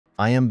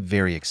I am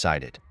very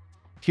excited.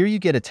 Here you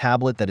get a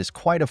tablet that is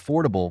quite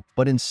affordable,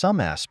 but in some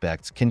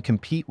aspects can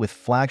compete with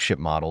flagship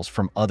models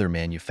from other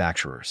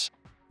manufacturers.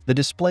 The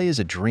display is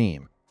a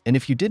dream, and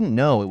if you didn't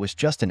know it was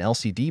just an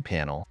LCD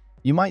panel,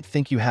 you might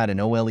think you had an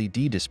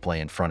OLED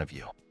display in front of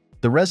you.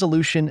 The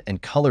resolution and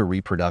color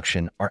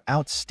reproduction are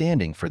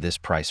outstanding for this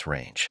price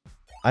range.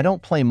 I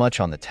don't play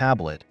much on the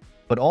tablet,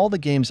 but all the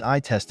games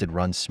I tested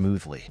run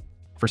smoothly.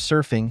 For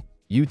surfing,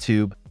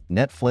 YouTube,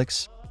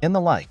 Netflix, and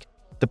the like,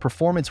 the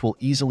performance will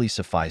easily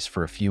suffice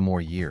for a few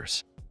more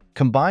years.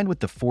 Combined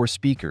with the 4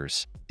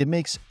 speakers, it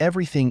makes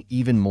everything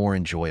even more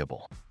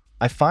enjoyable.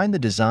 I find the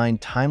design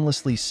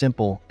timelessly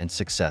simple and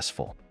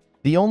successful.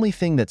 The only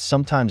thing that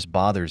sometimes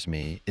bothers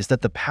me is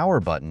that the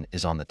power button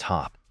is on the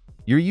top.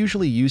 You're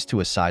usually used to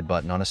a side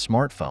button on a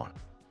smartphone,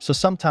 so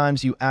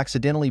sometimes you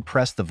accidentally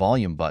press the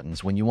volume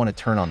buttons when you want to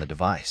turn on the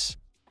device.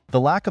 The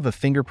lack of a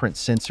fingerprint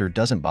sensor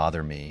doesn't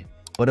bother me,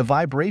 but a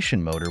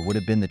vibration motor would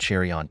have been the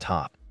cherry on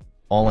top.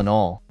 All in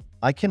all,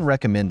 I can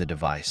recommend the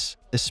device,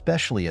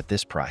 especially at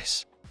this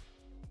price.